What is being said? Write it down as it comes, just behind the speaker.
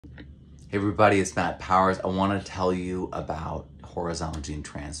Hey everybody, it's Matt Powers. I want to tell you about horizontal gene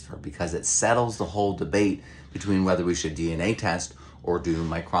transfer because it settles the whole debate between whether we should DNA test or do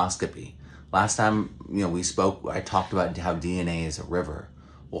microscopy. Last time we spoke, I talked about how DNA is a river.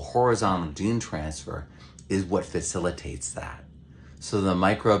 Well, horizontal gene transfer is what facilitates that. So the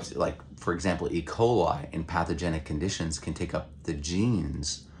microbes, like for example, E. coli in pathogenic conditions can take up the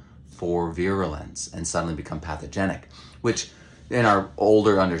genes for virulence and suddenly become pathogenic, which in our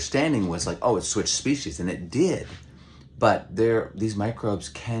older understanding was like, oh, it switched species, and it did. But these microbes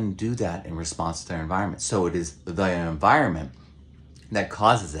can do that in response to their environment. So it is the environment that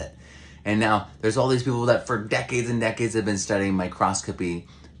causes it. And now there's all these people that for decades and decades have been studying microscopy,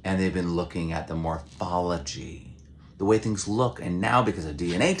 and they've been looking at the morphology, the way things look. And now because of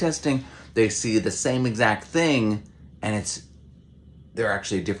DNA testing, they see the same exact thing, and they're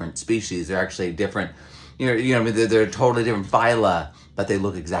actually different species. They're actually different. They're totally different phyla, but they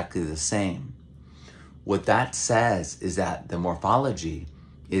look exactly the same. What that says is that the morphology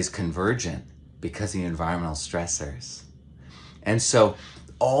is convergent because of the environmental stressors. And so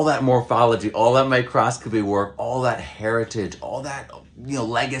all that morphology, all that microscopy work, all that heritage, all that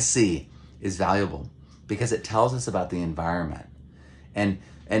legacy is valuable because it tells us about the environment. And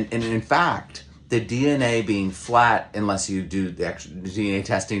in fact, the DNA being flat, unless you do the actual DNA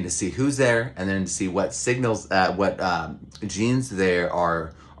testing to see who's there and then to see what signals, what genes there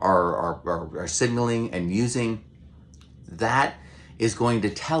are signaling and using, that is going to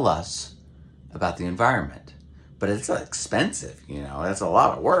tell us about the environment. But it's expensive, that's a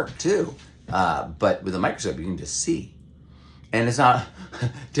lot of work too. But with a microscope, you can just see. And it's not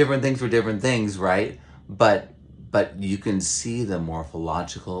different things for different things, right? But you can see the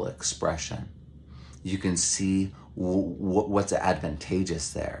morphological expression. You can see what's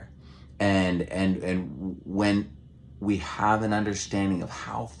advantageous there. And when we have an understanding of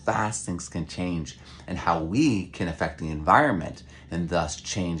how fast things can change and how we can affect the environment and thus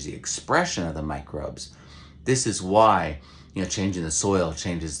change the expression of the microbes, this is why changing the soil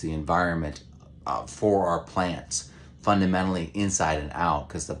changes the environment for our plants, fundamentally inside and out,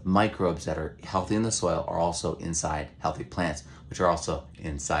 because the microbes that are healthy in the soil are also inside healthy plants, which are also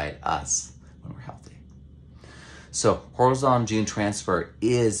inside us when we're healthy. So horizontal gene transfer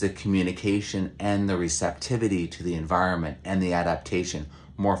is the communication and the receptivity to the environment and the adaptation.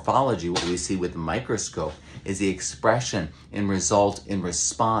 Morphology, what we see with the microscope, is the expression and result in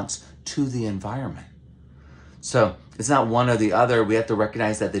response to the environment. So it's not one or the other. We have to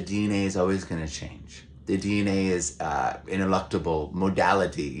recognize that the DNA is always going to change. The DNA is ineluctable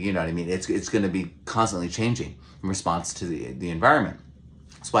modality, you know what I mean? It's going to be constantly changing in response to the environment.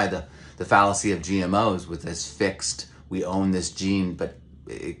 That's why the fallacy of GMOs with this fixed, we own this gene, but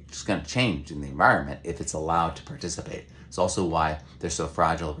it's going to change in the environment if it's allowed to participate. It's also why they're so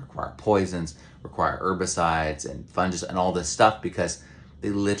fragile, require poisons, require herbicides and fungus and all this stuff, because they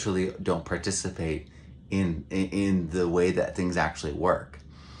literally don't participate in the way that things actually work.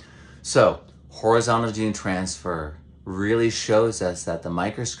 So horizontal gene transfer really shows us that the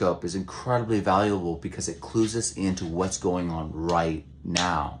microscope is incredibly valuable because it clues us into what's going on right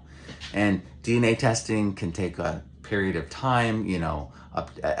now. And DNA testing can take a period of time, up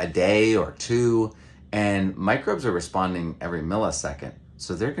a day or two, and microbes are responding every millisecond.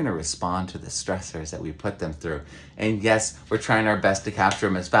 So they're going to respond to the stressors that we put them through. And yes, we're trying our best to capture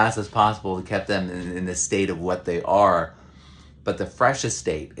them as fast as possible to keep them in the state of what they are. But the freshest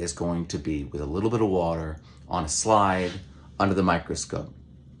state is going to be with a little bit of water on a slide under the microscope.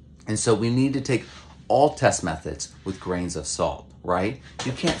 And so we need to take all test methods with grains of salt, right?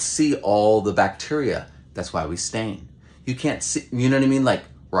 You can't see all the bacteria. That's why we stain. You can't see,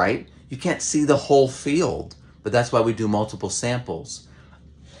 right? You can't see the whole field, but that's why we do multiple samples.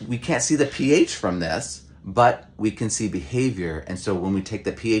 We can't see the pH from this, but we can see behavior. And so when we take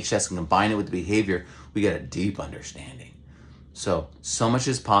the pH test and combine it with the behavior, we get a deep understanding. So much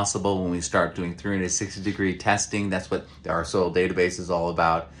is possible when we start doing 360-degree testing. That's what our soil database is all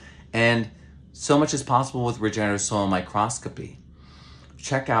about. And so much is possible with regenerative soil microscopy.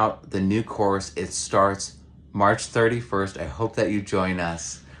 Check out the new course. It starts March 31st. I hope that you join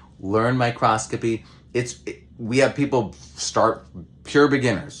us. Learn microscopy. We have people start pure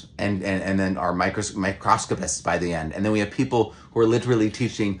beginners and then are microscopists by the end. And then we have people who are literally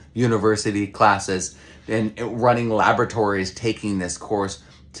teaching university classes and running laboratories, taking this course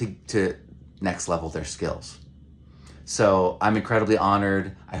to next level their skills. So I'm incredibly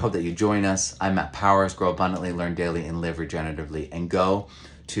honored. I hope that you join us. I'm Matt Powers. Grow abundantly, learn daily, and live regeneratively. And go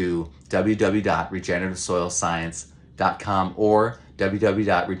to www.regenerativesoilscience.com or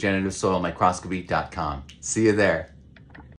www.regenerativesoilmicroscopy.com. See you there.